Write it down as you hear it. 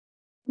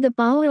The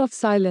power of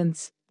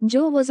silence.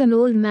 Joe was an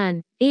old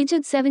man,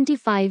 aged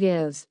 75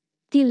 years.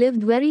 He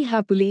lived very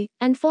happily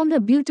and formed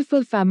a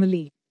beautiful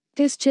family.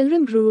 His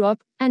children grew up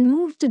and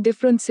moved to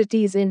different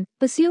cities in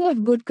pursuit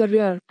of good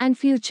career and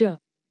future.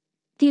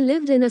 He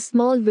lived in a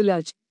small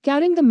village,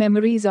 carrying the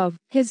memories of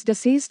his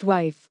deceased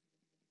wife.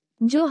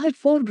 Joe had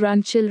 4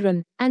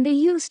 grandchildren, and they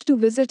used to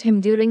visit him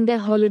during their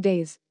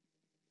holidays.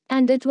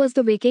 And it was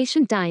the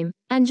vacation time,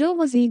 and Joe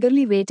was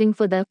eagerly waiting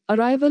for the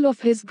arrival of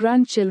his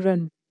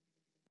grandchildren.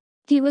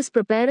 He was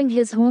preparing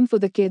his home for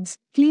the kids,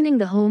 cleaning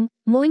the home,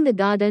 mowing the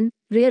garden,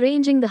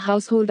 rearranging the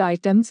household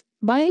items,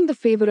 buying the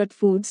favorite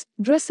foods,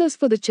 dresses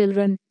for the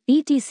children,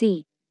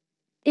 etc.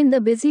 In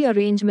the busy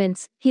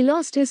arrangements, he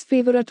lost his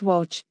favorite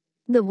watch.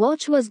 The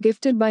watch was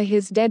gifted by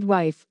his dead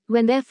wife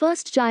when their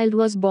first child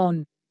was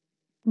born.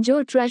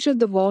 Joe treasured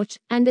the watch,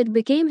 and it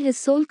became his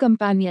sole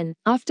companion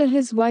after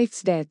his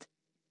wife's death.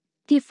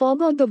 He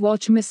forgot the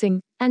watch missing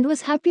and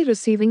was happy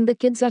receiving the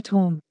kids at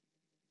home.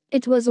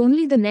 It was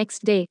only the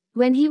next day,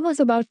 when he was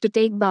about to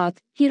take bath,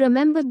 he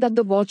remembered that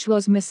the watch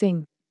was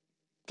missing.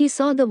 He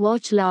saw the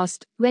watch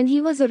last when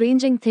he was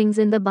arranging things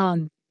in the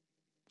barn.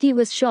 He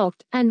was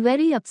shocked and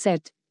very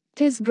upset.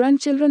 His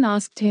grandchildren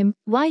asked him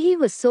why he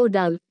was so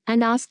dull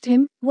and asked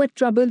him what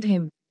troubled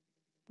him.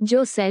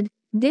 Joe said,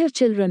 "Dear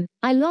children,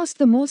 I lost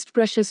the most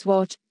precious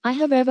watch I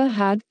have ever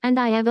had and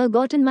I ever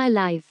got in my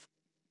life.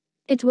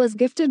 It was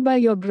gifted by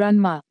your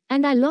grandma,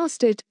 and I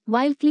lost it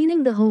while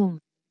cleaning the home.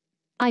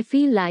 I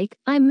feel like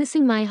I'm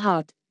missing my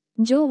heart."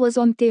 Joe was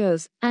on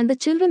tears, and the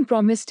children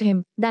promised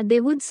him that they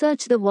would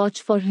search the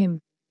watch for him.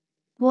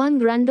 One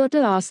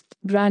granddaughter asked,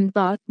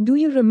 "Grandpa, do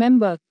you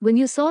remember when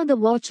you saw the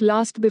watch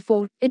last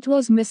before it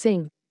was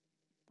missing?"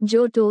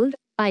 Joe told,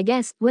 "I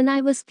guess when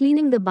I was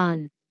cleaning the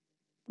barn."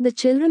 The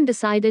children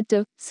decided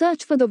to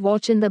search for the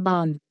watch in the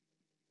barn.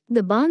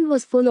 The barn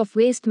was full of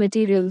waste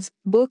materials,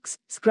 books,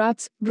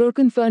 scraps,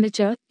 broken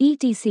furniture,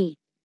 etc.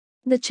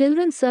 The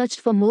children searched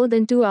for more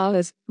than 2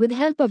 hours, with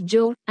help of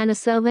Joe and a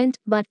servant,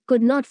 but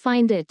could not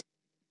find it.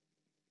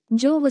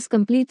 Joe was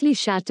completely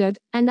shattered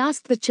and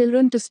asked the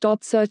children to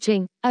stop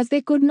searching, as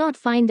they could not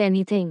find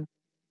anything.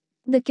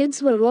 The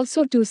kids were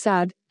also too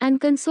sad, and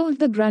consoled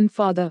the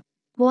grandfather.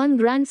 One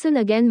grandson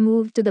again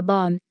moved to the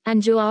barn,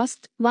 and Joe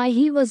asked why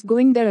he was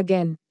going there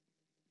again.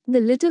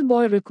 The little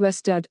boy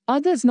requested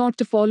others not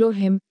to follow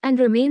him and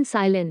remain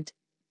silent.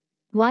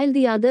 While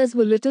the others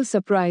were little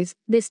surprised,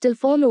 they still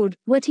followed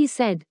what he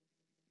said.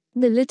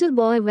 The little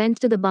boy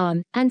went to the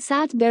barn and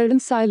sat there in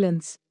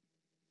silence.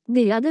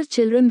 The other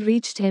children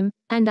reached him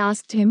and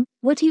asked him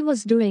what he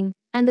was doing,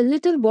 and the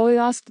little boy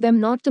asked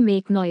them not to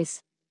make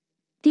noise.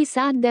 He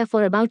sat there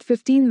for about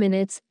 15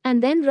 minutes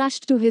and then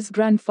rushed to his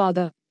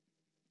grandfather.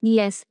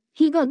 Yes,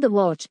 he got the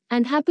watch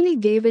and happily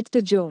gave it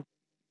to Joe.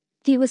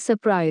 He was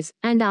surprised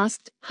and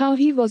asked how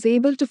he was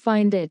able to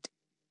find it.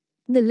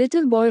 The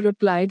little boy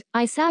replied,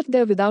 "I sat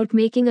there without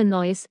making a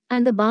noise,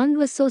 and the barn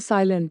was so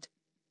silent.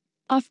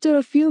 After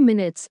a few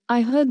minutes,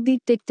 I heard the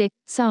tick-tick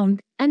sound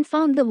and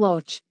found the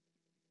watch."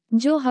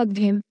 Joe hugged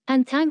him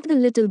and thanked the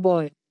little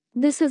boy.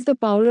 This is the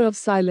power of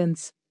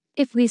silence.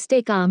 If we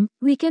stay calm,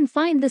 we can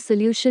find the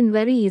solution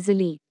very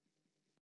easily.